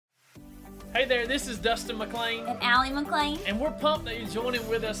Hey there, this is Dustin McLean. And Allie McLean. And we're pumped that you're joining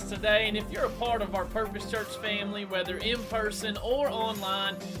with us today. And if you're a part of our Purpose Church family, whether in person or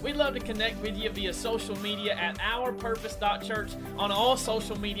online, we'd love to connect with you via social media at ourpurpose.church on all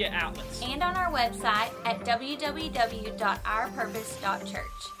social media outlets. And on our website at www.ourpurpose.church.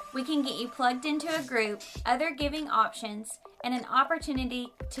 We can get you plugged into a group, other giving options, and an opportunity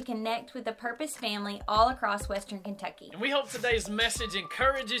to connect with the Purpose family all across Western Kentucky. And we hope today's message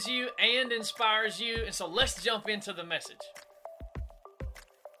encourages you and inspires you. And so let's jump into the message. I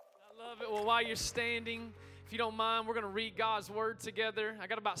love it. Well, while you're standing, if you don't mind, we're going to read God's Word together. I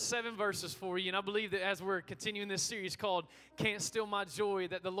got about 7 verses for you, and I believe that as we're continuing this series called Can't Steal My Joy,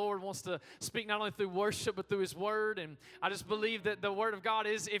 that the Lord wants to speak not only through worship, but through His Word. And I just believe that the Word of God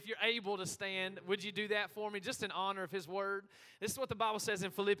is, if you're able to stand, would you do that for me, just in honor of His Word? This is what the Bible says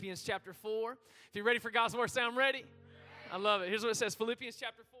in Philippians chapter 4. If you're ready for God's Word, say, I'm ready. I love it. Here's what it says, Philippians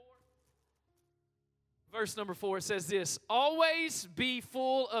chapter 4. Verse number 4, it says this: always be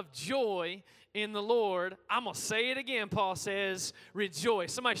full of joy in the Lord. I'm going to say it again, Paul says,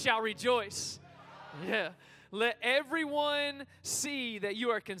 rejoice. Somebody shout rejoice. Yeah. Let everyone see that you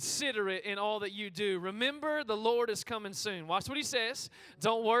are considerate in all that you do. Remember, the Lord is coming soon. Watch what he says.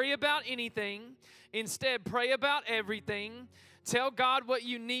 Don't worry about anything. Instead, pray about everything. Tell God what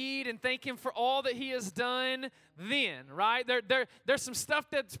you need and thank Him for all that He has done then, right? There's some stuff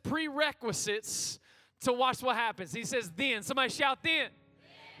that's prerequisites to watch what happens. He says then. Somebody shout then.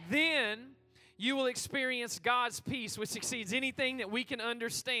 Then you will experience God's peace, which exceeds anything that we can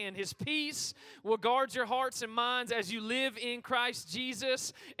understand. His peace will guard your hearts and minds as you live in Christ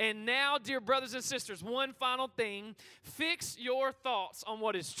Jesus. And now, dear brothers and sisters, one final thing. Fix your thoughts on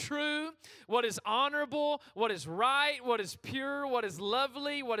what is true, what is honorable, what is right, what is pure, what is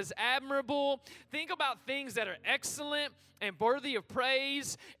lovely, what is admirable. Think about things that are excellent and worthy of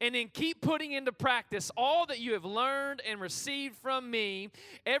praise, and then keep putting into practice all that you have learned and received from me,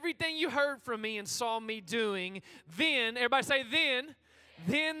 everything you heard from me and saw me doing. Then, everybody say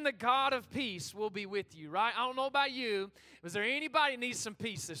then the God of peace will be with you, right? I don't know about you. Is there anybody that needs some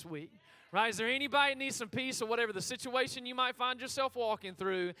peace this week? Right? Is there anybody that needs some peace or whatever the situation you might find yourself walking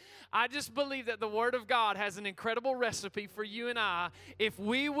through? I just believe that the Word of God has an incredible recipe for you and I. If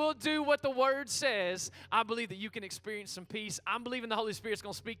we will do what the Word says, I believe that you can experience some peace. I'm believing the Holy Spirit's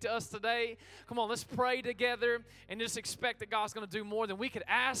going to speak to us today. Come on, let's pray together and just expect that God's going to do more than we could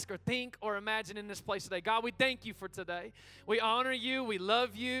ask or think or imagine in this place today. God, we thank you for today. We honor you. We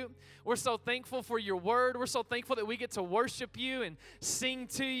love you. We're so thankful for your Word. We're so thankful that we get to worship you and sing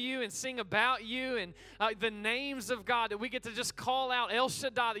to you and sing about you and the names of God, that we get to just call out El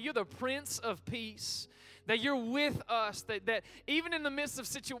Shaddai, that you're the Prince of Peace, that you're with us, that even in the midst of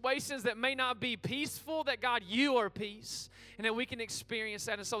situations that may not be peaceful, that God, you are peace, and that we can experience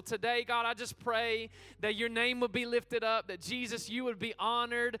that. And so today, God, I just pray that your name would be lifted up, that Jesus, you would be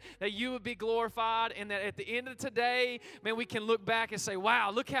honored, that you would be glorified, and that at the end of today, man, we can look back and say, wow,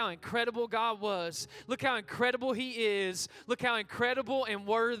 look how incredible God was. Look how incredible He is. Look how incredible and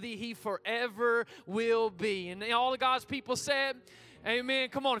worthy He forever will be. And all of God's people said, amen.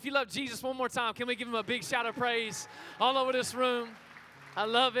 Come on, if you love Jesus one more time, can we give Him a big shout of praise all over this room? I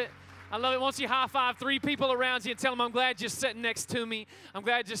love it. I love it. Once you high five 3 people around you and tell them, I'm glad you're sitting next to me. I'm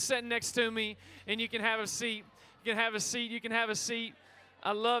glad you're sitting next to me. And you can have a seat. You can have a seat. You can have a seat.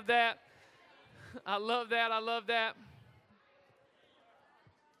 I love that. I love that. I love that.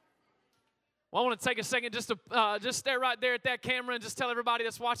 Well, I want to take a second just to just stare right there at that camera and just tell everybody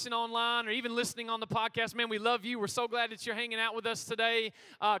that's watching online or even listening on the podcast, man, we love you. We're so glad that you're hanging out with us today.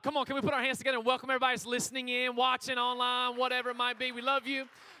 Come on, can we put our hands together and welcome everybody that's listening in, watching online, whatever it might be. We love you.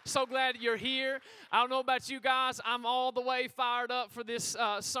 So glad you're here. I don't know about you guys. I'm all the way fired up for this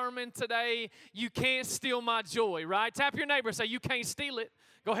sermon today. You can't steal my joy, right? Tap your neighbor and say, you can't steal it.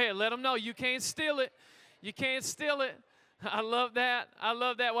 Go ahead, let them know you can't steal it. You can't steal it. I love that. I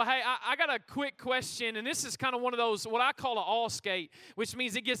love that. Well, hey, I got a quick question, and this is kind of one of those, what I call an all skate, which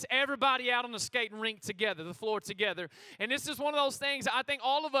means it gets everybody out on the skating rink together, the floor together. And this is one of those things, I think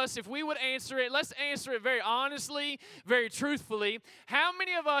all of us, if we would answer it, let's answer it very honestly, very truthfully. How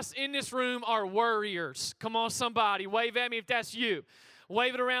many of us in this room are worriers? Come on, somebody. Wave at me if that's you.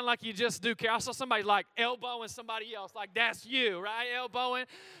 Wave it around like you just do care. I saw somebody like elbowing somebody else, like that's you, right? Elbowing.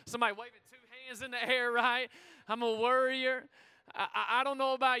 Somebody waving 2 hands in the air, right? I'm a worrier. I don't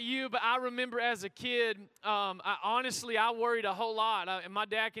know about you, but I remember as a kid, I worried a whole lot. And my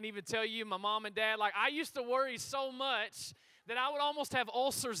dad can even tell you, my mom and dad, like I used to worry so much that I would almost have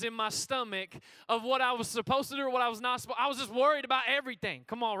ulcers in my stomach of what I was supposed to do or what I was not supposed to. I was just worried about everything.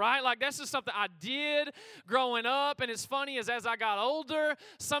 Come on, right? Like that's just something I did growing up. And it's funny as I got older,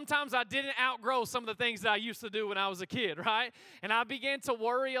 sometimes I didn't outgrow some of the things that I used to do when I was a kid, right? And I began to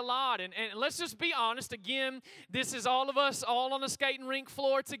worry a lot. And let's just be honest. Again, this is all of us all on the skating rink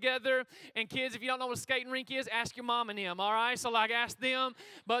floor together. And kids, if you don't know what a skating rink is, ask your mom and them, all right? So like ask them.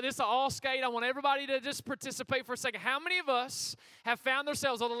 But this is all skate. I want everybody to just participate for a second. How many of us have found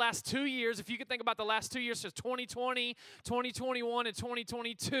themselves over the last 2 years, if you could think about the last 2 years, so 2020, 2021, and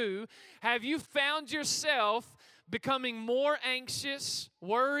 2022, have you found yourself becoming more anxious,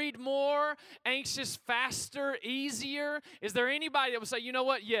 worried more, anxious faster, easier? Is there anybody that would say, you know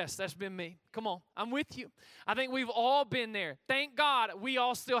what? Yes, that's been me. Come on, I'm with you. I think we've all been there. Thank God we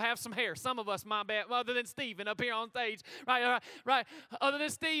all still have some hair. Some of us, my bad, other than Stephen up here on stage. Right. Other than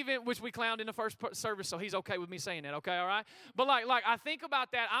Stephen, which we clowned in the first service, so he's okay with me saying that, okay, all right? But like I think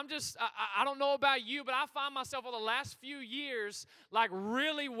about that. I don't know about you, but I find myself over the last few years like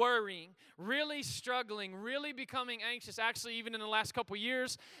really worrying, really struggling, really becoming anxious. Actually, even in the last couple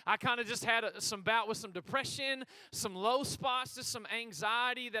years, I kind of just had some bout with some depression, some low spots, just some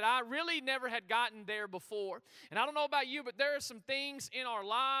anxiety that I really never had gotten there before. And I don't know about you, but there are some things in our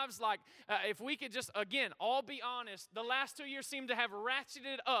lives, like if we could just, again, all be honest, the last 2 years seem to have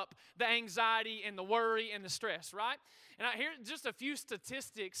ratcheted up the anxiety and the worry and the stress, right? And here's just a few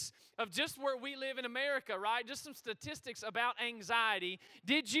statistics of just where we live in America, right? Just some statistics about anxiety.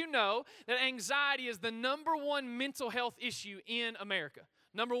 Did you know that anxiety is the number one mental health issue in America?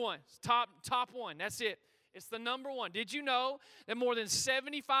 Number one. It's top one. That's it. It's the number one. Did you know that more than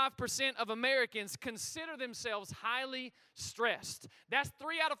 75% of Americans consider themselves highly stressed? That's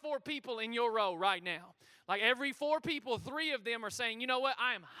 3 out of 4 people in your row right now. Like every 4 people, 3 of them are saying, you know what,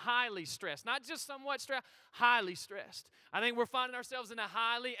 I am highly stressed. Not just somewhat stressed, highly stressed. I think we're finding ourselves in a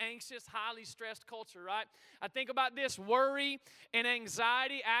highly anxious, highly stressed culture, right? I think about this. Worry and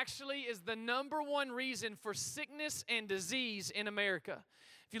anxiety actually is the number one reason for sickness and disease in America.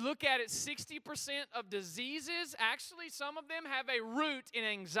 If you look at it, 60% of diseases, actually some of them have a root in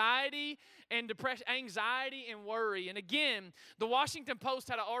anxiety and depression, anxiety and worry. And again, the Washington Post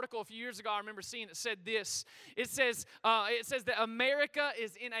had an article a few years ago, I remember seeing it, said this. It says that America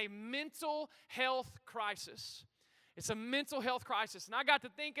is in a mental health crisis. It's a mental health crisis. And I got to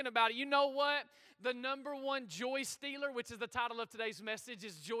thinking about it. You know what? The number one joy stealer, which is the title of today's message,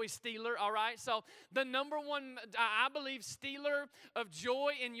 is joy stealer, all right? So the number one, I believe, stealer of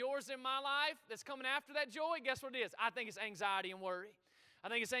joy in yours and my life that's coming after that joy, guess what it is? I think it's anxiety and worry. I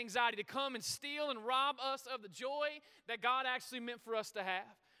think it's anxiety to come and steal and rob us of the joy that God actually meant for us to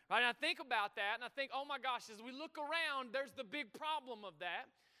have. Right? And I think about that, and I think, oh my gosh, as we look around, there's the big problem of that.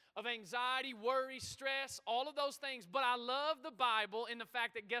 Of anxiety, worry, stress, all of those things. But I love the Bible in the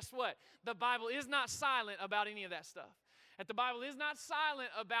fact that, guess what? The Bible is not silent about any of that stuff. That the Bible is not silent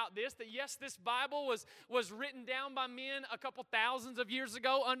about this, that yes, this Bible was written down by men a couple thousands of years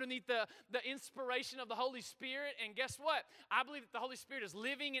ago underneath the inspiration of the Holy Spirit. And guess what? I believe that the Holy Spirit is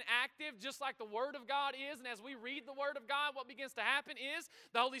living and active just like the Word of God is. And as we read the Word of God, what begins to happen is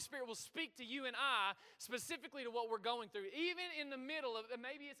the Holy Spirit will speak to you and I specifically to what we're going through. Even in the middle of,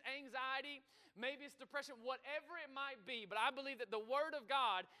 maybe it's anxiety, maybe it's depression, whatever it might be. But I believe that the Word of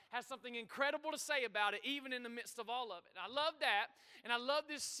God has something incredible to say about it, even in the midst of all of it. I love that, and I love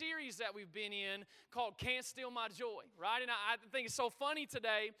this series that we've been in called Can't Steal My Joy, right? And I think it's so funny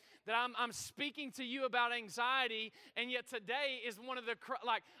today that I'm speaking to you about anxiety, and yet today is one of the,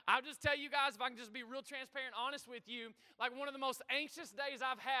 like, I'll just tell you guys, if I can just be real transparent, honest with you, like one of the most anxious days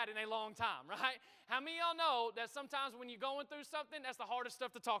I've had in a long time, right? How many of y'all know that sometimes when you're going through something, that's the hardest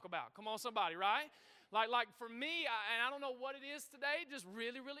stuff to talk about? Come on, somebody, right? Like for me, and I don't know what it is today, just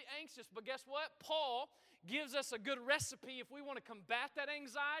really, really anxious. But guess what? Paul gives us a good recipe if we want to combat that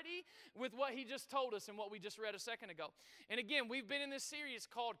anxiety with what he just told us and what we just read a second ago. And again, we've been in this series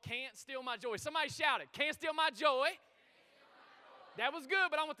called Can't Steal My Joy. Somebody shout it, Can't Steal My Joy. That was good,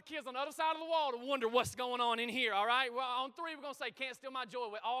 but I want the kids on the other side of the wall to wonder what's going on in here, all right? Well, on 3, we're going to say, Can't Steal My Joy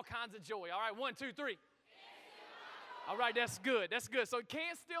with all kinds of joy. All right, 1, 2, 3. All right, that's good. That's good. So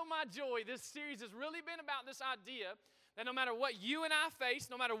Can't Steal My Joy, this series has really been about this idea that no matter what you and I face,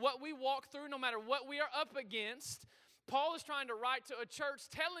 no matter what we walk through, no matter what we are up against, Paul is trying to write to a church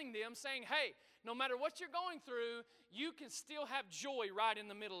telling them, saying, hey, no matter what you're going through, you can still have joy right in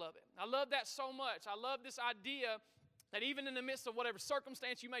the middle of it. I love that so much. I love this idea that even in the midst of whatever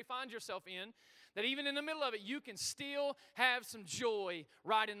circumstance you may find yourself in, That even in the middle of it, you can still have some joy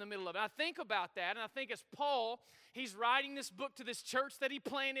right in the middle of it. I think about that, and I think as Paul, he's writing this book to this church that he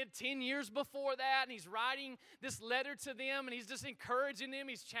planted 10 years before that, and he's writing this letter to them, and he's just encouraging them,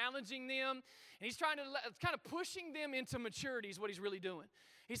 he's challenging them, and he's trying to kind of pushing them into maturity is what he's really doing.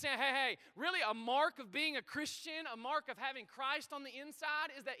 He's saying, hey, really a mark of being a Christian, a mark of having Christ on the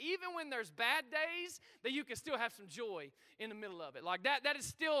inside is that even when there's bad days, that you can still have some joy in the middle of it. Like that is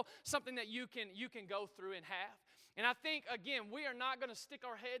still something that you can go through and have. And I think, again, we are not going to stick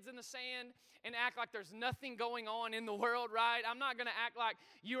our heads in the sand and act like there's nothing going on in the world, right? I'm not going to act like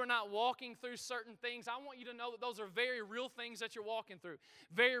you are not walking through certain things. I want you to know that those are very real things that you're walking through,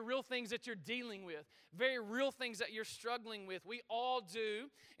 very real things that you're dealing with, very real things that you're struggling with. We all do.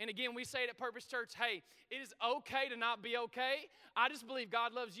 And again, we say it at Purpose Church, hey, it is okay to not be okay. I just believe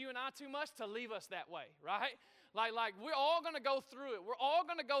God loves you and I too much to leave us that way, right? Like we're all going to go through it. We're all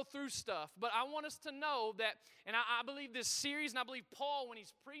going to go through stuff. But I want us to know that, and I believe this series, and I believe Paul, when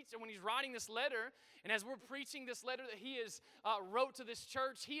he's preaching, when he's writing this letter, and as we're preaching this letter that he has wrote to this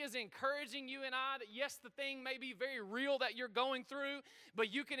church, he is encouraging you and I that yes, the thing may be very real that you're going through,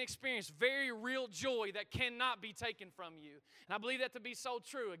 but you can experience very real joy that cannot be taken from you. And I believe that to be so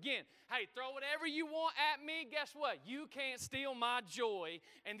true. Again, hey, throw whatever you want at me. Guess what? You can't steal my joy.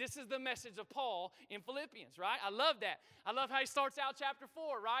 And this is the message of Paul in Philippians, right? I love that. I love how he starts out chapter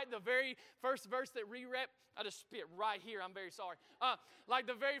 4, right? The very first verse that we read. I just spit right here. I'm very sorry. Like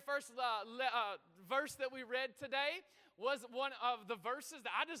the very first verse that we read today was one of the verses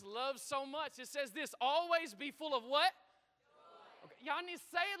that I just love so much. It says this, always be full of what? Okay. Y'all need to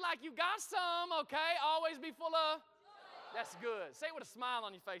say it like you got some, okay? Always be full of? Joy. That's good. Say it with a smile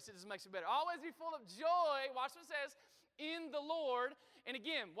on your face. It just makes it better. Always be full of joy. Watch what it says. In the Lord. And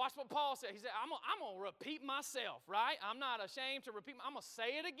again, watch what Paul said. He said, I'm going to repeat myself, right? I'm not ashamed to repeat. I'm going to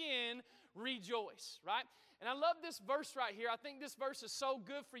say it again. Rejoice, right? And I love this verse right here. I think this verse is so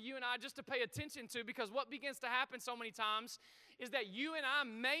good for you and I just to pay attention to, because what begins to happen so many times is that you and I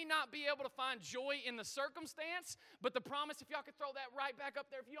may not be able to find joy in the circumstance, but the promise, if y'all could throw that right back up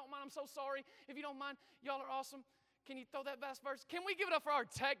there, if you don't mind, I'm so sorry. If you don't mind, y'all are awesome. Can you throw that last verse? Can we give it up for our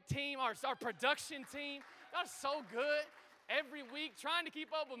tech team, our production team? That's so good. Every week, trying to keep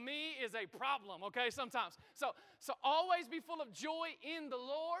up with me is a problem, okay, sometimes. So always be full of joy in the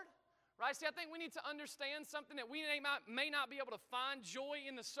Lord, right? See, I think we need to understand something that we may not be able to find joy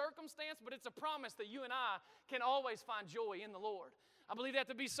in the circumstance, but it's a promise that you and I can always find joy in the Lord. I believe that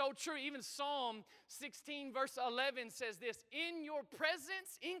to be so true. Even Psalm 16 verse 11 says this, in your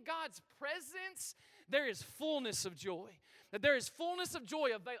presence, in God's presence, there is fullness of joy. That there is fullness of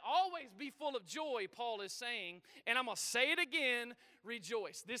joy. Always be full of joy, Paul is saying. And I'm going to say it again,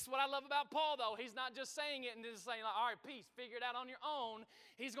 rejoice. This is what I love about Paul, though. He's not just saying it and just saying, like, all right, peace, figure it out on your own.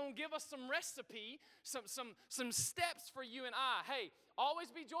 He's going to give us some recipe, some steps for you and I. Hey, always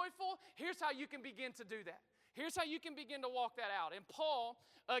be joyful. Here's how you can begin to do that. Here's how you can begin to walk that out. And Paul,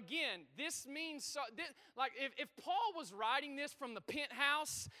 again, this means, like if Paul was writing this from the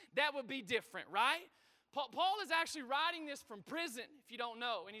penthouse, that would be different, right? Paul is actually writing this from prison, if you don't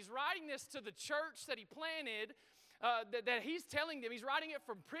know. And he's writing this to the church that he planted, that he's telling them. He's writing it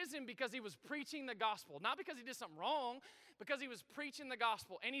from prison because he was preaching the gospel. Not because he did something wrong, because he was preaching the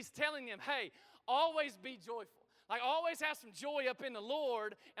gospel. And he's telling them, hey, always be joyful. Like always have some joy up in the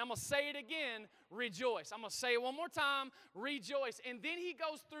Lord. And I'm going to say it again, rejoice. I'm going to say it one more time, rejoice. And then he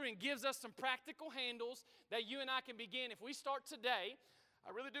goes through and gives us some practical handles that you and I can begin. If we start today, I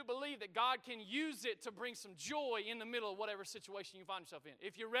really do believe that God can use it to bring some joy in the middle of whatever situation you find yourself in.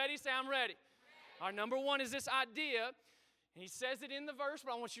 If you're ready, say, I'm ready. Our number one is this idea, and he says it in the verse,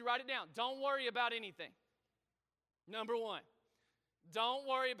 but I want you to write it down. Don't worry about anything. Number one, don't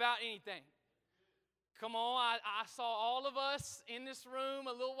worry about anything. Come on, I saw all of us in this room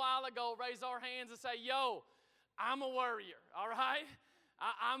a little while ago raise our hands and say, yo, I'm a worrier, all right?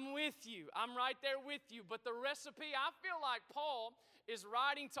 I'm with you. I'm right there with you. But the recipe, I feel like Paul is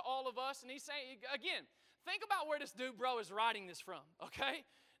writing to all of us, and he's saying, again, think about where this dude, bro, is writing this from, okay?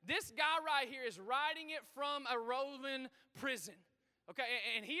 This guy right here is writing it from a Roman prison, okay?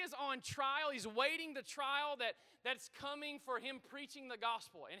 And he is on trial. He's waiting the trial that's coming for him preaching the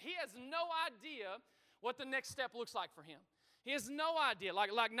gospel. And he has no idea what the next step looks like for him. He has no idea,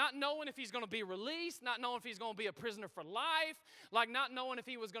 like not knowing if he's going to be released, not knowing if he's going to be a prisoner for life, like not knowing if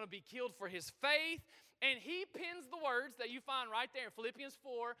he was going to be killed for his faith. And he pins the words that you find right there in Philippians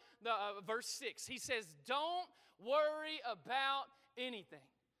 4, verse 6. He says, don't worry about anything.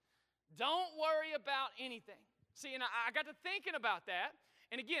 Don't worry about anything. See, and I got to thinking about that.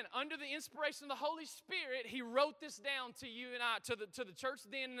 And again, under the inspiration of the Holy Spirit, he wrote this down to you and I, to the church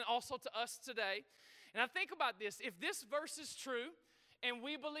then, and also to us today. And I think about this. If this verse is true, and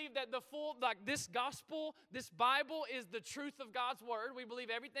we believe that this gospel, this Bible is the truth of God's word. We believe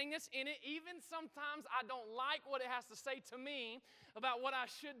everything that's in it. Even sometimes I don't like what it has to say to me about what I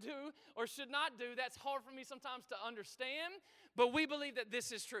should do or should not do. That's hard for me sometimes to understand. But we believe that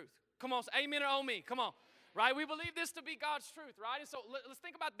this is truth. Come on, amen or oh me. Come on. Right? We believe this to be God's truth, right? And so let's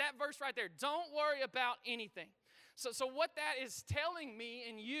think about that verse right there. Don't worry about anything. So what that is telling me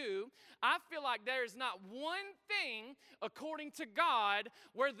and you, I feel like there is not one thing, according to God,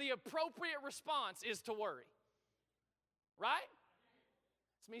 where the appropriate response is to worry. Right?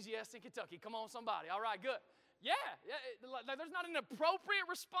 This means yes in Kentucky. Come on, somebody. All right, good. Yeah, there's not an appropriate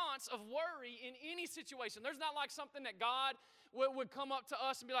response of worry in any situation. There's not like something that God would come up to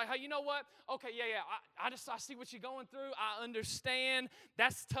us and be like, hey, you know what? Okay, I see what you're going through. I understand.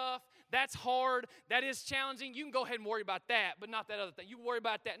 That's tough. That's hard. That is challenging. You can go ahead and worry about that, but not that other thing. You can worry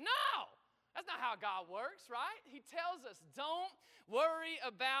about that. No, that's not how God works, right? He tells us, don't worry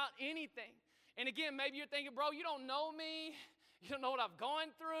about anything. And again, maybe you're thinking, bro, you don't know me. You don't know what I've gone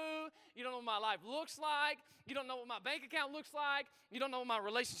through. You don't know what my life looks like. You don't know what my bank account looks like. You don't know what my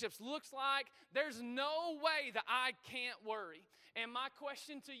relationships looks like. There's no way that I can't worry. And my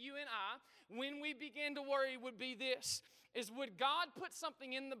question to you and I, when we begin to worry, would be this, is would God put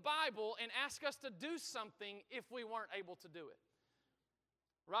something in the Bible and ask us to do something if we weren't able to do it?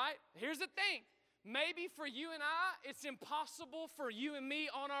 Right? Here's the thing. Maybe for you and I, it's impossible for you and me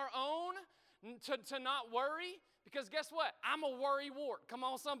on our own to not worry. Because guess what? I'm a worry wart. Come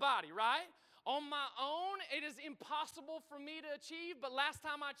on, somebody, right? On my own, it is impossible for me to achieve. But last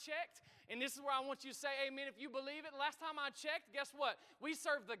time I checked, and this is where I want you to say amen if you believe it. Last time I checked, guess what? We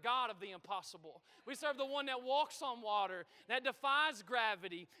serve the God of the impossible. We serve the one that walks on water, that defies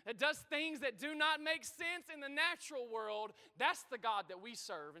gravity, that does things that do not make sense in the natural world. That's the God that we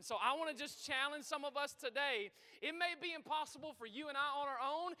serve. And so I want to just challenge some of us today. It may be impossible for you and I on our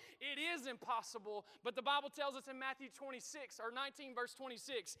own. It is impossible. But the Bible tells us in Matthew 26 or 19 verse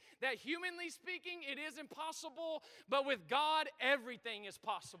 26 that humanly speaking, it is impossible, but with God, everything is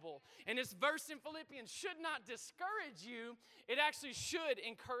possible. And this verse in Philippians should not discourage you. It actually should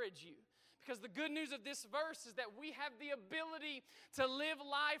encourage you. Because the good news of this verse is that we have the ability to live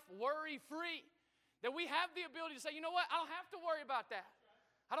life worry-free. That we have the ability to say, you know what, I don't have to worry about that.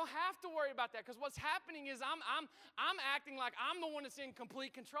 I don't have to worry about that, because what's happening is I'm acting like I'm the one that's in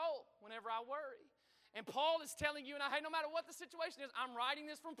complete control whenever I worry. And Paul is telling you and I, hey, no matter what the situation is, I'm writing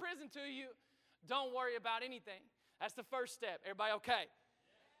this from prison to you. Don't worry about anything. That's the first step. Everybody okay?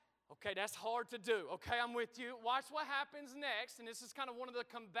 Okay, that's hard to do. Okay, I'm with you. Watch what happens next. And this is kind of one of the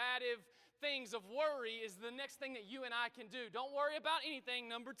combative things of worry is the next thing that you and I can do. Don't worry about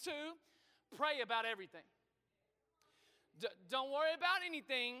anything. Number 2, pray about everything. Don't worry about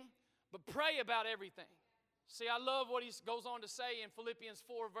anything, but pray about everything. See, I love what he goes on to say in Philippians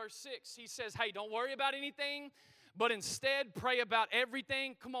 4, verse 6. He says, hey, don't worry about anything, but instead pray about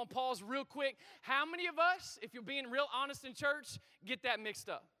everything. Come on, pause real quick. How many of us, if you're being real honest in church, get that mixed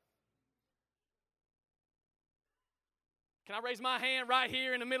up? Can I raise my hand right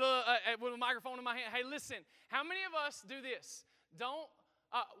here in the middle with a microphone in my hand? Hey, listen, how many of us do this? Don't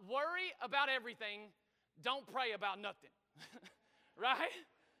worry about everything. Don't pray about nothing. Right?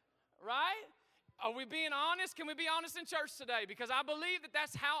 Right? Are we being honest? Can we be honest in church today? Because I believe that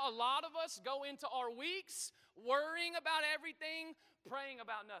that's how a lot of us go into our weeks, worrying about everything, praying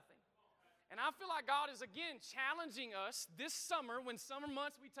about nothing. And I feel like God is, again, challenging us this summer, when summer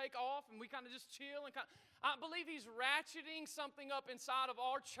months we take off and we kind of just chill. I believe He's ratcheting something up inside of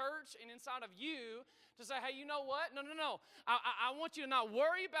our church and inside of you to say, hey, you know what? No. I want you to not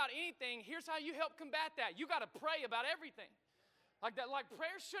worry about anything. Here's how you help combat that. You got to pray about everything. Like that, like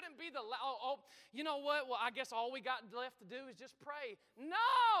prayer shouldn't be you know what? Well, I guess all we got left to do is just pray.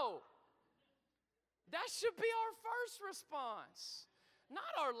 No! That should be our first response,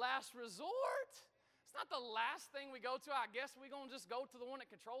 not our last resort. It's not the last thing we go to. I guess we're going to just go to the one that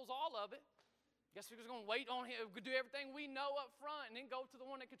controls all of it. Guess we're just going to wait on Him, do everything we know up front, and then go to the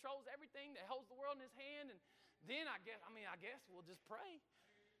one that controls everything, that holds the world in His hand, and then I guess we'll just pray.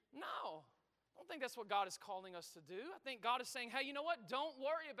 No. I don't think that's what God is calling us to do. I think God is saying, hey, you know what? Don't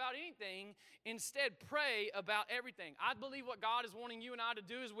worry about anything. Instead, pray about everything. I believe what God is wanting you and I to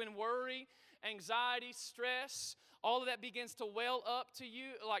do is when worry, anxiety, stress, all of that begins to well up to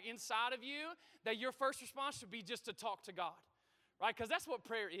you, like inside of you, that your first response should be just to talk to God, right? Because that's what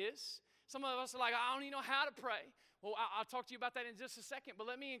prayer is. Some of us are like, I don't even know how to pray. Well, I'll talk to you about that in just a second, but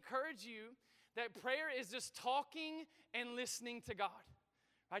let me encourage you that prayer is just talking and listening to God.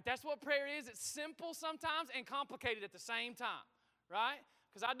 Right? That's what prayer is. It's simple sometimes and complicated at the same time. Right?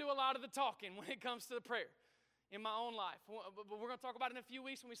 Because I do a lot of the talking when it comes to the prayer in my own life. But we're going to talk about it in a few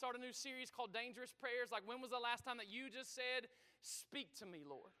weeks when we start a new series called Dangerous Prayers. Like, when was the last time that you just said, "Speak to me,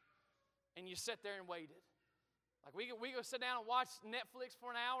 Lord," and you sat there and waited? Like, we go sit down and watch Netflix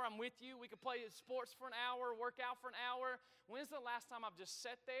for an hour. I'm with you. We could play sports for an hour, work out for an hour. When's the last time I've just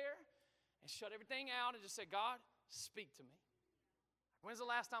sat there and shut everything out and just said, "God, speak to me"? When's the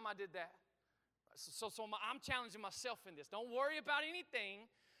last time I did that? So I'm challenging myself in this. Don't worry about anything.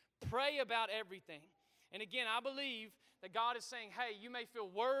 Pray about everything. And again, I believe that God is saying, hey, you may feel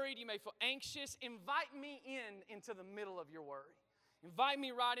worried, you may feel anxious. Invite me into the middle of your worry. Invite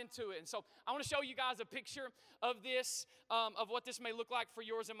me right into it. And so I want to show you guys a picture of this, of what this may look like for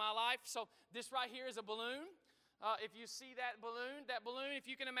yours in my life. So this right here is a balloon. If you see that balloon, if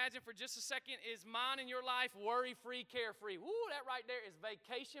you can imagine for just a second, is mine in your life, worry-free, carefree. Woo, that right there is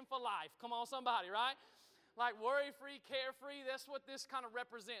vacation for life. Come on, somebody, right? Like worry-free, carefree, that's what this kind of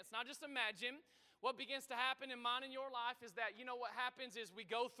represents. Now just imagine what begins to happen in mine and your life is that, what happens is we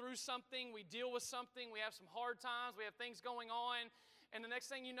go through something, we deal with something, we have some hard times, we have things going on. And the next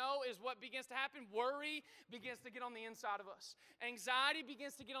thing you know is what begins to happen? Worry begins to get on the inside of us. Anxiety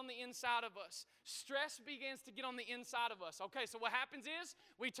begins to get on the inside of us. Stress begins to get on the inside of us. Okay, so what happens is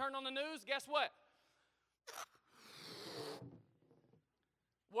we turn on the news. Guess what?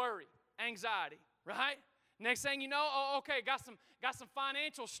 Worry, anxiety, right? Next thing you know, okay, got some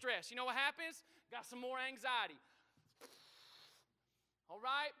financial stress. You know what happens? Got some more anxiety. All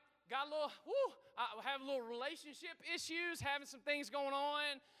right? Got a little, have a little relationship issues, having some things going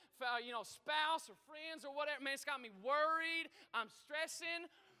on, spouse or friends or whatever. Man, it's got me worried. I'm stressing.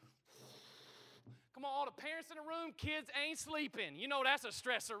 Come on, all the parents in the room, kids ain't sleeping. That's a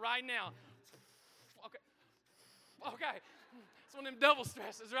stressor right now. Okay. It's one of them double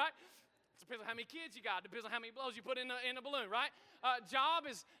stresses, right? It depends on how many kids you got. Depends on how many blows you put in a balloon, right? Job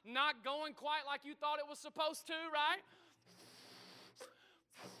is not going quite like you thought it was supposed to, right?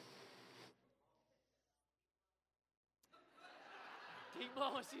 Keep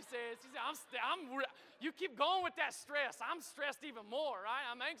blowing, she says, you keep going with that stress. I'm stressed even more, right?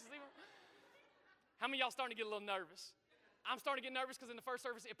 I'm anxious even. How many of y'all starting to get a little nervous? I'm starting to get nervous because in the first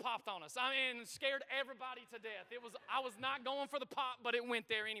service, it popped on us. Scared everybody to death. I was not going for the pop, but it went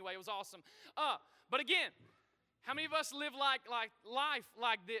there anyway. It was awesome. But again, how many of us live like life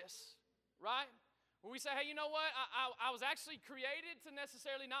like this, right? Where we say, hey, you know what? I was actually created to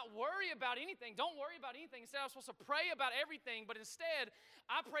necessarily not worry about anything. Don't worry about anything. Instead, I was supposed to pray about everything. But instead,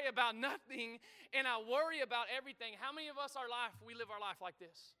 I pray about nothing and I worry about everything. How many of us, we live our life like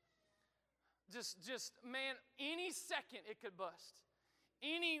this? Just man, any second it could bust.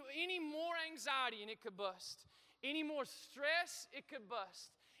 Any more anxiety and it could bust. Any more stress, it could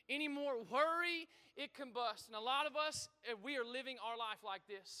bust. Any more worry, it can bust. And a lot of us, we are living our life like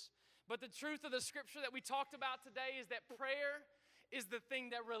this. But the truth of the scripture that we talked about today is that prayer is the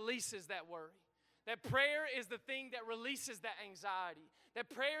thing that releases that worry. That prayer is the thing that releases that anxiety.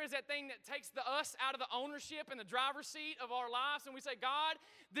 That prayer is that thing that takes us out of the ownership and the driver's seat of our lives. And we say, God,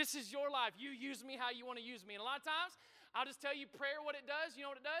 this is your life. You use me how you want to use me. And a lot of times, I'll just tell you prayer what it does. You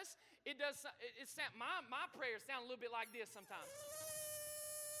know what it does? My prayers sound a little bit like this sometimes.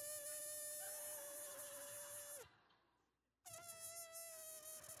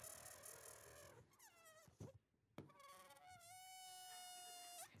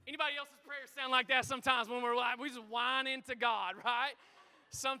 Anybody else's prayers sound like that sometimes when we just whining to God, right?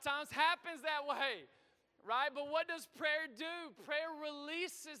 Sometimes happens that way, right? But what does prayer do? Prayer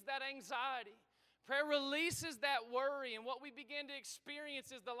releases that anxiety. Prayer releases that worry. And what we begin to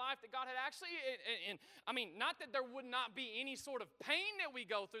experience is the life that God had actually, not that there would not be any sort of pain that we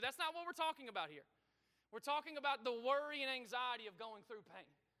go through. That's not what we're talking about here. We're talking about the worry and anxiety of going through pain.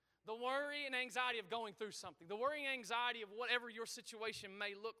 The worry and anxiety of going through something. The worry and anxiety of whatever your situation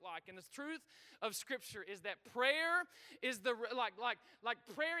may look like. And the truth of Scripture is that prayer is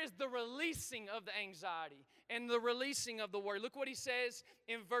prayer is the releasing of the anxiety and the releasing of the worry. Look what he says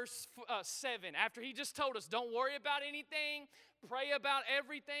in verse 7. After he just told us, don't worry about anything, pray about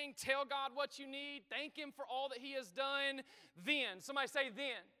everything, tell God what you need, thank him for all that he has done. Then, somebody say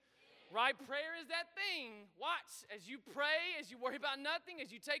then. Right? Prayer is that thing. Watch. As you pray, as you worry about nothing, as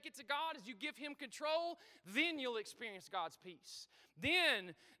you take it to God, as you give him control, then you'll experience God's peace.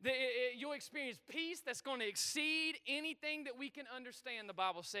 Then you'll experience peace that's going to exceed anything that we can understand, the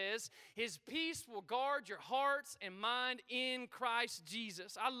Bible says. His peace will guard your hearts and mind in Christ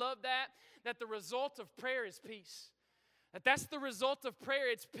Jesus. I love that the result of prayer is peace. That's the result of prayer.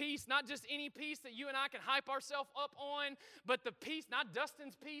 It's peace, not just any peace that you and I can hype ourselves up on, but the peace, not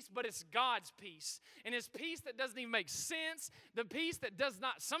Dustin's peace, but it's God's peace. And it's peace that doesn't even make sense, the peace that does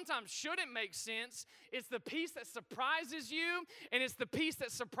not, sometimes shouldn't make sense. It's the peace that surprises you, and it's the peace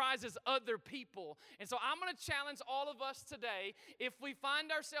that surprises other people. And so I'm going to challenge all of us today, if we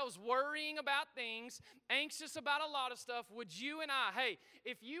find ourselves worrying about things, anxious about a lot of stuff, would you and I, hey,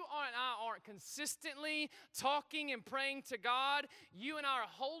 if you and I aren't consistently talking and praying to God, you and I are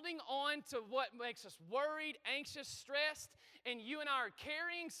holding on to what makes us worried, anxious, stressed, and you and I are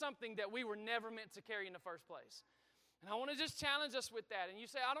carrying something that we were never meant to carry in the first place. And I want to just challenge us with that. And you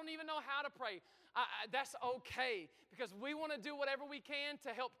say, I don't even know how to pray. That's okay, because we want to do whatever we can to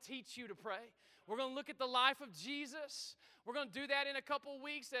help teach you to pray. We're going to look at the life of Jesus. We're going to do that in a couple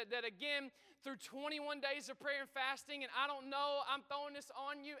weeks, that again, through 21 days of prayer and fasting. And I don't know, I'm throwing this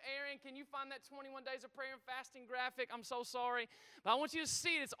on you, Aaron. Can you find that 21 days of prayer and fasting graphic? I'm so sorry. But I want you to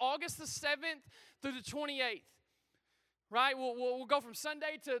see it. It's August the 7th through the 28th. Right? We'll go from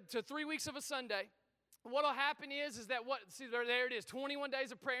Sunday to 3 weeks of a Sunday. What will happen is that there it is, 21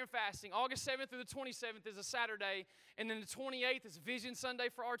 days of prayer and fasting. August 7th through the 27th is a Saturday, and then the 28th is Vision Sunday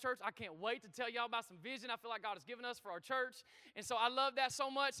for our church. I can't wait to tell y'all about some vision I feel like God has given us for our church, and so I love that so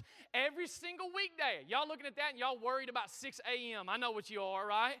much. Every single weekday, y'all looking at that and y'all worried about 6 a.m. I know what you are,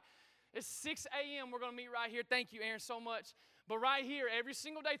 right? It's 6 a.m. We're going to meet right here. Thank you, Aaron, so much. But right here, every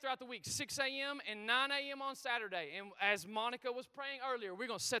single day throughout the week, 6 a.m. and 9 a.m. on Saturday. And as Monica was praying earlier, we're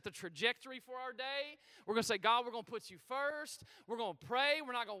going to set the trajectory for our day. We're going to say, God, we're going to put you first. We're going to pray.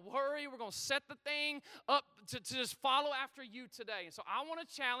 We're not going to worry. We're going to set the thing up to just follow after you today. And so I want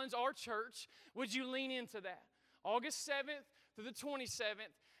to challenge our church. Would you lean into that? August 7th through the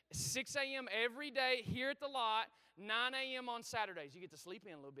 27th, 6 a.m. every day here at the lot, 9 a.m. on Saturdays. You get to sleep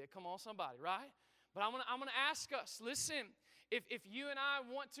in a little bit. Come on, somebody, right? But I'm gonna ask us, listen, if you and I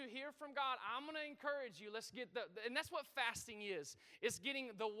want to hear from God, I'm going to encourage you, let's get and that's what fasting is. It's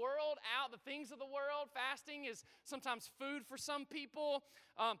getting the world out, the things of the world. Fasting is sometimes food for some people.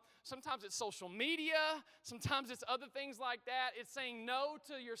 Sometimes it's social media. Sometimes it's other things like that. It's saying no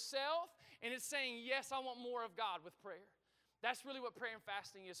to yourself, and it's saying, yes, I want more of God with prayer. That's really what prayer and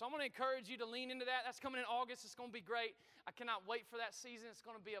fasting is. So I'm going to encourage you to lean into that. That's coming in August. It's going to be great. I cannot wait for that season. It's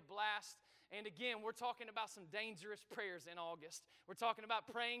going to be a blast. And again, we're talking about some dangerous prayers in August. We're talking about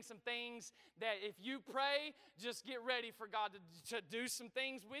praying some things that if you pray, just get ready for God to do some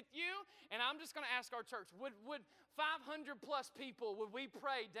things with you. And I'm just going to ask our church, would 500 plus people, would we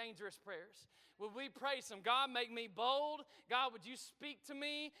pray dangerous prayers? Would we pray some, God, make me bold? God, would you speak to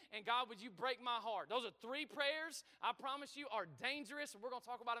me? And God, would you break my heart? Those are 3 prayers, I promise you, are dangerous. And we're going to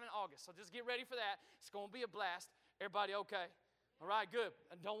talk about them in August. So just get ready for that. It's going to be a blast. Everybody okay? All right, good.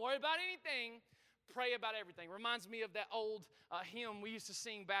 And don't worry about anything. Pray about everything. Reminds me of that old hymn we used to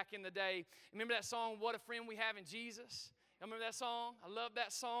sing back in the day. Remember that song, What a Friend We Have in Jesus? Remember that song? I love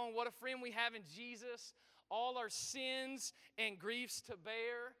that song. What a friend we have in Jesus. All our sins and griefs to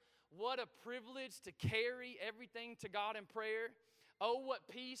bear. What a privilege to carry everything to God in prayer. Oh, what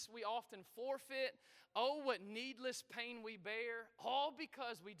peace we often forfeit. Oh, what needless pain we bear. All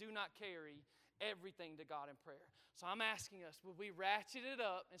because we do not carry everything to God in prayer. So I'm asking us, would we ratchet it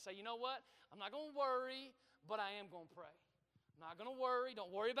up and say, you know what? I'm not going to worry, but I am going to pray. I'm not going to worry.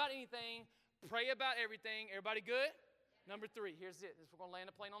 Don't worry about anything. Pray about everything. Everybody good? Number 3, here's it. We're going to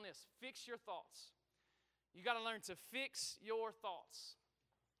land a plane on this. Fix your thoughts. You got to learn to fix your thoughts.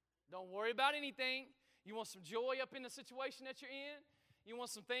 Don't worry about anything. You want some joy up in the situation that you're in? You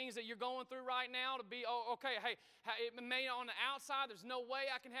want some things that you're going through right now to be, oh, okay, hey, it may on the outside, there's no way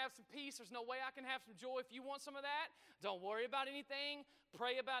I can have some peace. There's no way I can have some joy. If you want some of that, don't worry about anything.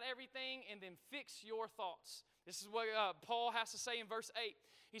 Pray about everything, and then fix your thoughts. This is what Paul has to say in verse 8.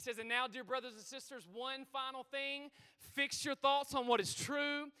 He says, and now, dear brothers and sisters, one final thing. Fix your thoughts on what is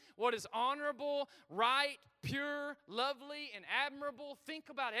true, what is honorable, right, pure, lovely, and admirable. Think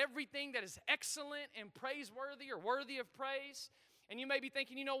about everything that is excellent and praiseworthy or worthy of praise. And you may be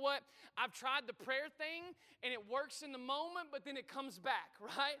thinking, you know what? I've tried the prayer thing, and it works in the moment, but then it comes back,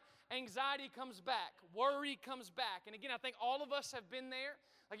 right? Anxiety comes back. Worry comes back. And again, I think all of us have been there.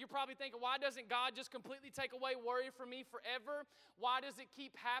 Like you're probably thinking, why doesn't God just completely take away worry from me forever? Why does it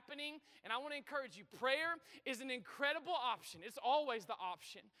keep happening? And I want to encourage you, prayer is an incredible option. It's always the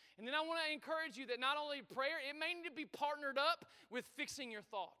option. And then I want to encourage you that not only prayer, it may need to be partnered up with fixing your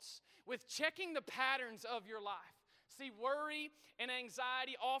thoughts, with checking the patterns of your life. See, worry and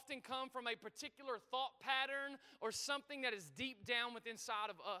anxiety often come from a particular thought pattern or something that is deep down within inside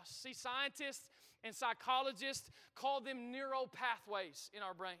of us. See, scientists and psychologists call them neural pathways in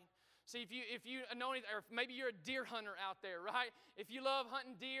our brain. See, if you know anything, or maybe you're a deer hunter out there, right? If you love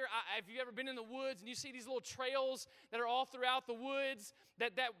hunting deer, if you've ever been in the woods and you see these little trails that are all throughout the woods,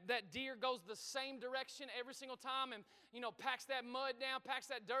 that deer goes the same direction every single time and, packs that mud down, packs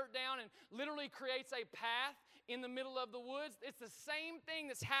that dirt down, and literally creates a path in the middle of the woods. It's the same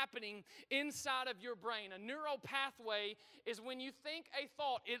thing that's happening inside of your brain. A neural pathway is when you think a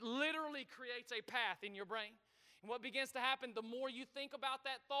thought, it literally creates a path in your brain. And what begins to happen, the more you think about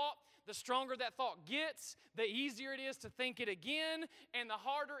that thought, the stronger that thought gets, the easier it is to think it again, and the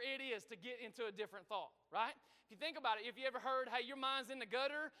harder it is to get into a different thought, right? If you think about it, if you ever heard, hey, your mind's in the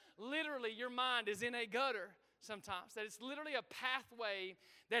gutter, literally your mind is in a gutter sometimes. That it's literally a pathway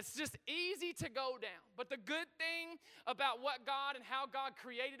that's just easy to go down. But the good thing about what God and how God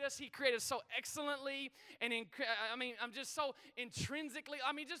created us, He created us so excellently and I'm just so intrinsically,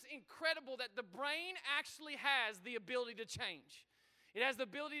 just incredible that the brain actually has the ability to change. It has the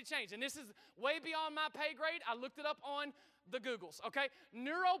ability to change. And this is way beyond my pay grade. I looked it up on the Googles, okay?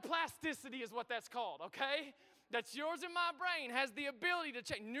 Neuroplasticity is what that's called, okay? That's yours in my brain has the ability to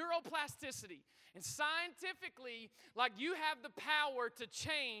change. Neuroplasticity. And scientifically, you have the power to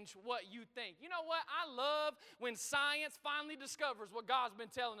change what you think. You know what? I love when science finally discovers what God's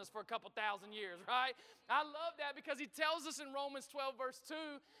been telling us for a couple thousand years, right? I love that because He tells us in Romans 12, verse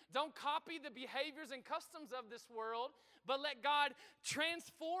 2, don't copy the behaviors and customs of this world, but let God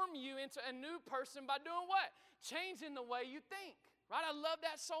transform you into a new person by doing what? Changing the way you think. Right? I love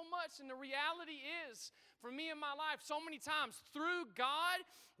that so much. And the reality is, for me in my life, so many times through God,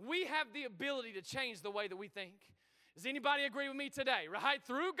 we have the ability to change the way that we think. Does anybody agree with me today, right?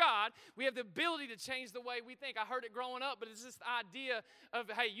 Through God, we have the ability to change the way we think. I heard it growing up, but it's this idea of,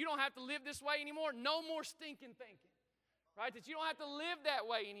 hey, you don't have to live this way anymore. No more stinking thinking. Right? That you don't have to live that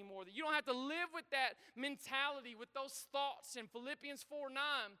way anymore. That you don't have to live with that mentality, with those thoughts in Philippians 4:9.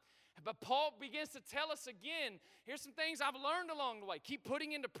 But Paul begins to tell us again, here's some things I've learned along the way. Keep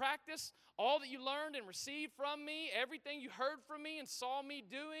putting into practice all that you learned and received from me, everything you heard from me and saw me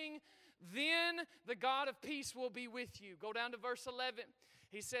doing. Then the God of peace will be with you. Go down to verse 11.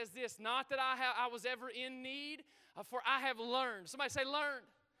 He says this, not that I was ever in need, for I have learned. Somebody say learned.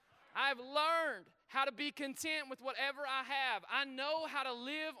 I have learned how to be content with whatever I have. I know how to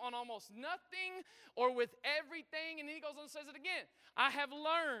live on almost nothing or with everything. And then he goes on and says it again. I have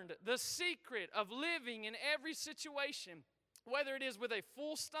learned the secret of living in every situation, whether it is with a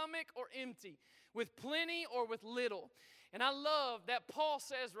full stomach or empty, with plenty or with little. And I love that Paul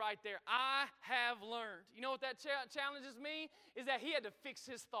says right there, I have learned. You know what that challenges me? Is that he had to fix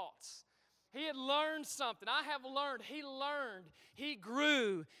his thoughts. He had learned something. I have learned. He learned. He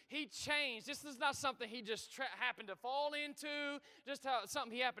grew. He changed. This is not something he just happened to fall into, just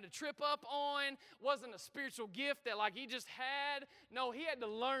something he happened to trip up on. Wasn't a spiritual gift that he just had. No, he had to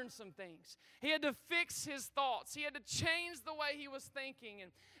learn some things. He had to fix his thoughts. He had to change the way he was thinking.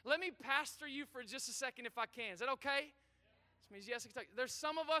 And let me pastor you for just a second if I can. Is that okay? Means yes, there's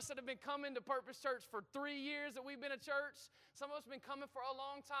some of us that have been coming to Purpose Church for 3 years that we've been at church. Some of us have been coming for a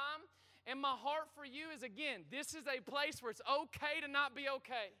long time. And my heart for you is, again, this is a place where it's okay to not be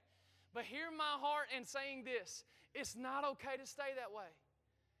okay. But hear my heart in saying this. It's not okay to stay that way.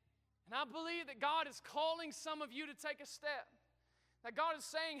 And I believe that God is calling some of you to take a step. That God is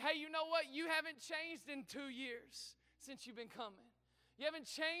saying, hey, you know what? You haven't changed in 2 years since you've been coming. You haven't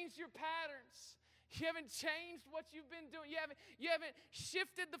changed your patterns. You haven't changed what you've been doing. You haven't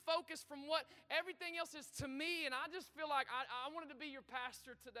shifted the focus from what everything else is to me. And I just feel like I wanted to be your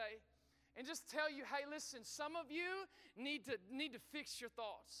pastor today and just tell you, hey, listen, some of you need to fix your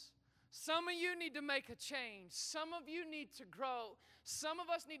thoughts. Some of you need to make a change. Some of you need to grow. Some of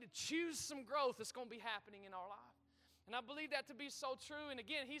us need to choose some growth that's going to be happening in our life. And I believe that to be so true. And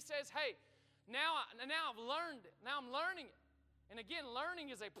again, he says, hey, now I've learned it. Now I'm learning it. And again,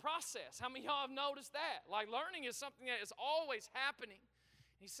 learning is a process. How many of y'all have noticed that? Learning is something that is always happening.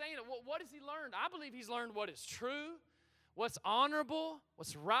 He's saying, what has he learned? I believe he's learned what is true, what's honorable,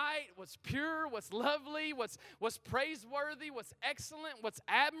 what's right, what's pure, what's lovely, what's praiseworthy, what's excellent, what's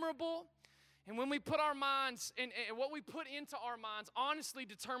admirable. And when we put our minds, and what we put into our minds honestly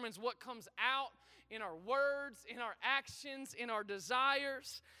determines what comes out in our words, in our actions, in our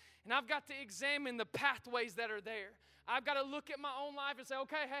desires. And I've got to examine the pathways that are there. I've got to look at my own life and say,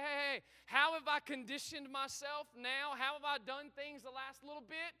 okay, hey, how have I conditioned myself now? How have I done things the last little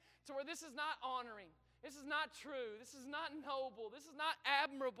bit to where this is not honoring? This is not true. This is not noble. This is not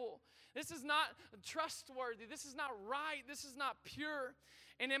admirable. This is not trustworthy. This is not right. This is not pure.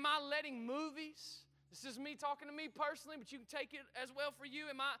 And am I letting movies, this is me talking to me personally, but you can take it as well for you.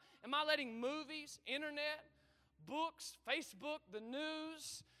 Am I letting movies, internet, books, Facebook, the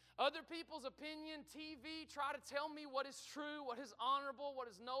news, Other people's opinion, TV, try to tell me what is true, what is honorable, what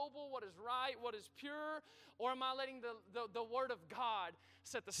is noble, what is right, what is pure, or am I letting the Word of God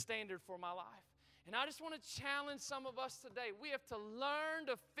set the standard for my life? And I just want to challenge some of us today. We have to learn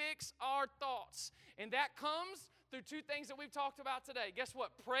to fix our thoughts. And that comes through two things that we've talked about today. Guess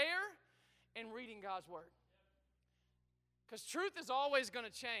what? Prayer and reading God's Word. Because truth is always going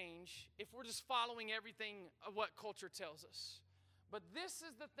to change if we're just following everything of what culture tells us. But this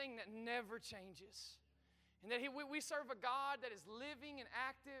is the thing that never changes. And that we serve a God that is living and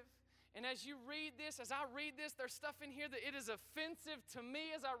active. And as you read this, as I read this, there's stuff in here that it is offensive to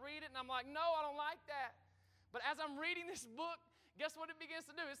me as I read it. And I'm like, no, I don't like that. But as I'm reading this book, guess what it begins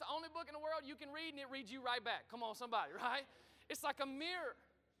to do? It's the only book in the world you can read and it reads you right back. Come on, somebody, right? It's like a mirror.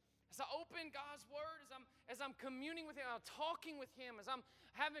 As I open God's Word, as I'm communing with Him, I'm talking with Him, as I'm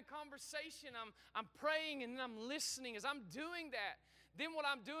having conversation, I'm praying and then I'm listening. As I'm doing that, then what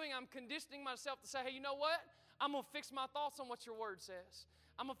I'm doing, I'm conditioning myself to say, hey, you know what? I'm going to fix my thoughts on what your Word says.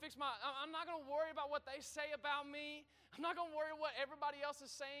 I'm not going to worry about what they say about me. I'm not going to worry what everybody else is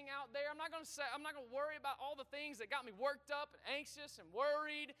saying out there. I'm not going to worry about all the things that got me worked up and anxious and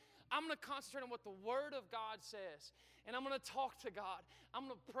worried. I'm going to concentrate on what the Word of God says. And I'm going to talk to God. I'm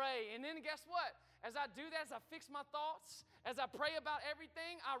going to pray. And then guess what? As I do that, as I fix my thoughts, as I pray about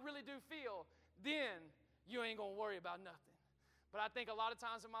everything, I really do feel, then you ain't going to worry about nothing. But I think a lot of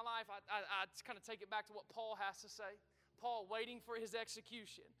times in my life, I kind of take it back to what Paul has to say. Paul waiting for his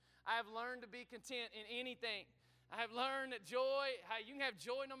execution. I have learned to be content in anything. I have learned that joy, you can have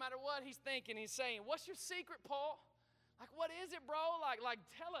joy no matter what. He's thinking, he's saying, what's your secret, Paul? Like, what is it, bro? Like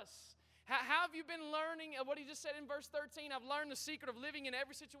tell us. How have you been learning what he just said in verse 13? I've learned the secret of living in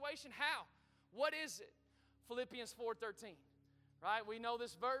every situation. How? What is it? Philippians 4:13, right? We know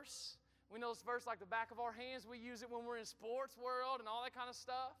this verse. We know this verse like the back of our hands. We use it when we're in sports world and all that kind of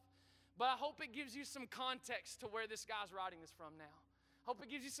stuff. But I hope it gives you some context to where this guy's writing this from now. Hope it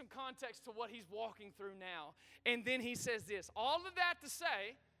gives you some context to what he's walking through now. And then he says this, all of that to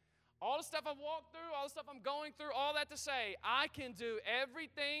say, all the stuff I've walked through, all the stuff I'm going through, all that to say, I can do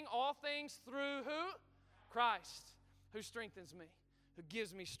everything, all things through who? Christ, who strengthens me, who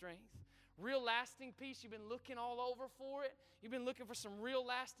gives me strength. Real lasting peace, you've been looking all over for it. You've been looking for some real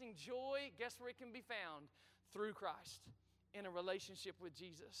lasting joy. Guess where it can be found? Through Christ, in a relationship with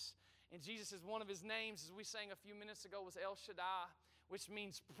Jesus. And Jesus is one of his names, as we sang a few minutes ago, was El Shaddai, which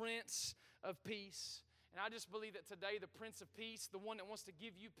means Prince of Peace. And I just believe that today the Prince of Peace, the one that wants to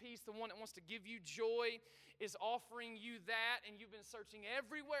give you peace, the one that wants to give you joy, is offering you that, and you've been searching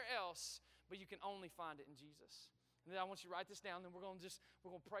everywhere else, but you can only find it in Jesus. And then I want you to write this down, and we're going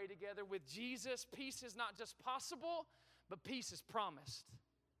to pray together. With Jesus, peace is not just possible, but peace is promised.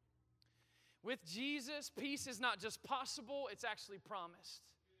 With Jesus, peace is not just possible, it's actually promised.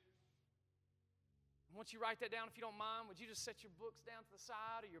 And once you write that down, if you don't mind, would you just set your books down to the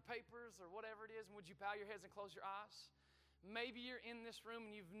side or your papers or whatever it is, and would you bow your heads and close your eyes? Maybe you're in this room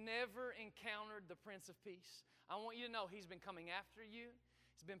and you've never encountered the Prince of Peace. I want you to know He's been coming after you.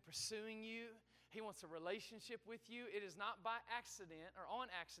 He's been pursuing you. He wants a relationship with you. It is not by accident or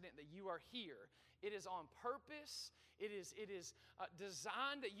on accident that you are here. It is on purpose. It is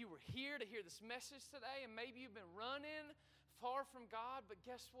designed that you were here to hear this message today, and maybe you've been running far from God, but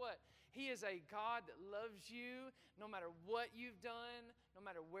guess what? He is a God that loves you no matter what you've done, no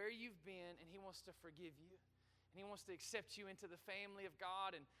matter where you've been, and He wants to forgive you. And He wants to accept you into the family of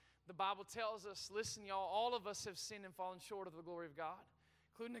God. And the Bible tells us, listen, y'all, all of us have sinned and fallen short of the glory of God,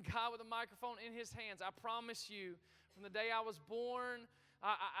 including a guy with a microphone in his hands. I promise you, from the day I was born,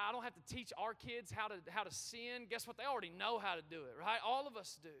 I don't have to teach our kids how to sin. Guess what? They already know how to do it, right? All of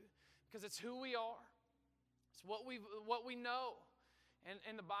us do, because it's who we are. It's what we know.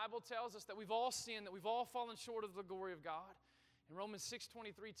 And the Bible tells us that we've all sinned, that we've all fallen short of the glory of God. And Romans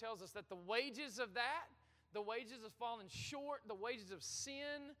 6:23 tells us that the wages of falling short, the wages of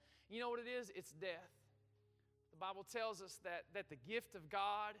sin, you know what it is? It's death. The Bible tells us that the gift of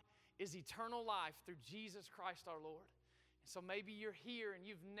God is eternal life through Jesus Christ our Lord. And so maybe you're here and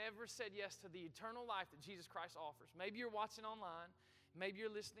you've never said yes to the eternal life that Jesus Christ offers. Maybe you're watching online. Maybe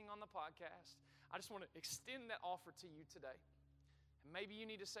you're listening on the podcast. I just want to extend that offer to you today. And maybe you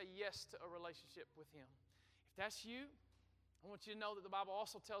need to say yes to a relationship with Him. If that's you, I want you to know that the Bible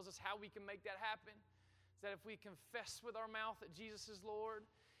also tells us how we can make that happen. It's that if we confess with our mouth that Jesus is Lord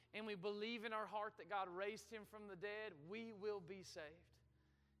and we believe in our heart that God raised Him from the dead, we will be saved.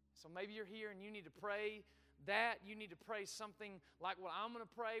 So maybe you're here and you need to pray that. You need to pray something like what I'm going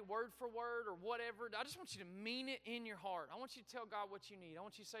to pray, word for word or whatever. I just want you to mean it in your heart. I want you to tell God what you need. I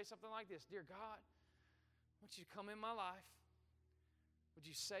want you to say something like this: Dear God, I want you to come in my life. Would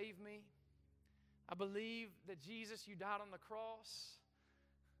you save me? I believe that Jesus, you died on the cross.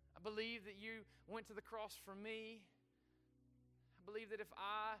 I believe that you went to the cross for me. I believe that if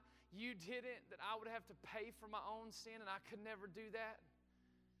you did it, that I would have to pay for my own sin, and I could never do that.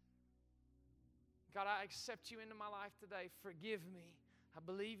 God, I accept you into my life today. Forgive me. I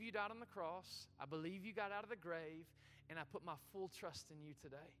believe you died on the cross. I believe you got out of the grave, and I put my full trust in you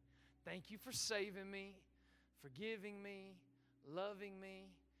today. Thank you for saving me, forgiving me, loving me,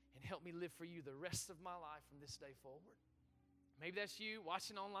 and help me live for you the rest of my life from this day forward. Maybe that's you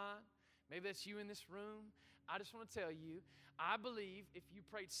watching online. Maybe that's you in this room. I just want to tell you, I believe if you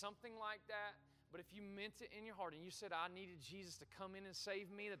prayed something like that, but if you meant it in your heart and you said, I needed Jesus to come in and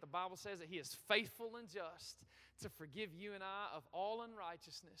save me, that the Bible says that He is faithful and just to forgive you and I of all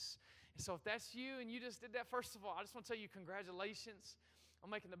unrighteousness. And so if that's you and you just did that, first of all, I just want to tell you congratulations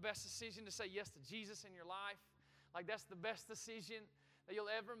on making the best decision to say yes to Jesus in your life. Like that's the best decision that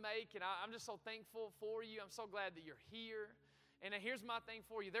you'll ever make. And I'm just so thankful for you. I'm so glad that you're here. And here's my thing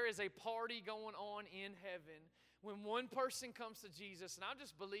for you. There is a party going on in heaven when one person comes to Jesus. And I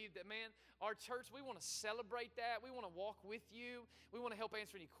just believe that, man, our church, we want to celebrate that. We want to walk with you. We want to help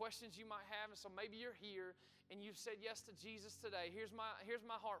answer any questions you might have. And so maybe you're here and you've said yes to Jesus today. Here's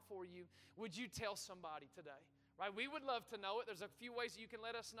my heart for you. Would you tell somebody today? Right? We would love to know it. There's a few ways that you can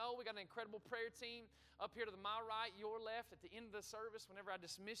let us know. We got an incredible prayer team up here to my right, your left, at the end of the service whenever I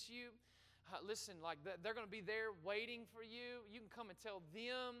dismiss you. Listen, like they're going to be there waiting for you. You can come and tell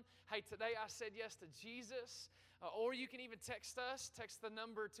them, hey, today I said yes to Jesus. Or you can even text us. Text the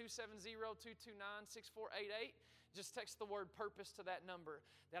number 270-229-6488. Just text the word purpose to that number.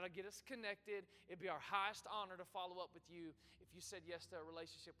 That'll get us connected. It'd be our highest honor to follow up with you if you said yes to a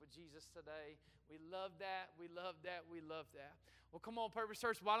relationship with Jesus today. We love that. We love that. We love that. Well, come on, Purpose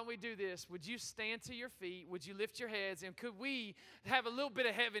Church, why don't we do this? Would you stand to your feet? Would you lift your heads? And could we have a little bit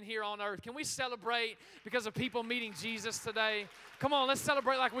of heaven here on earth? Can we celebrate because of people meeting Jesus today? Come on, let's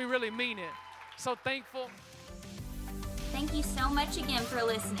celebrate like we really mean it. So thankful. Thank you so much again for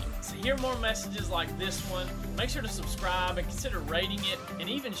listening. To hear more messages like this one, make sure to subscribe and consider rating it and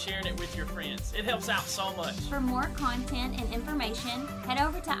even sharing it with your friends. It helps out so much. For more content and information, head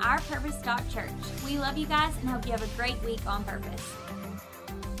over to ourpurpose.church. We love you guys and hope you have a great week on purpose.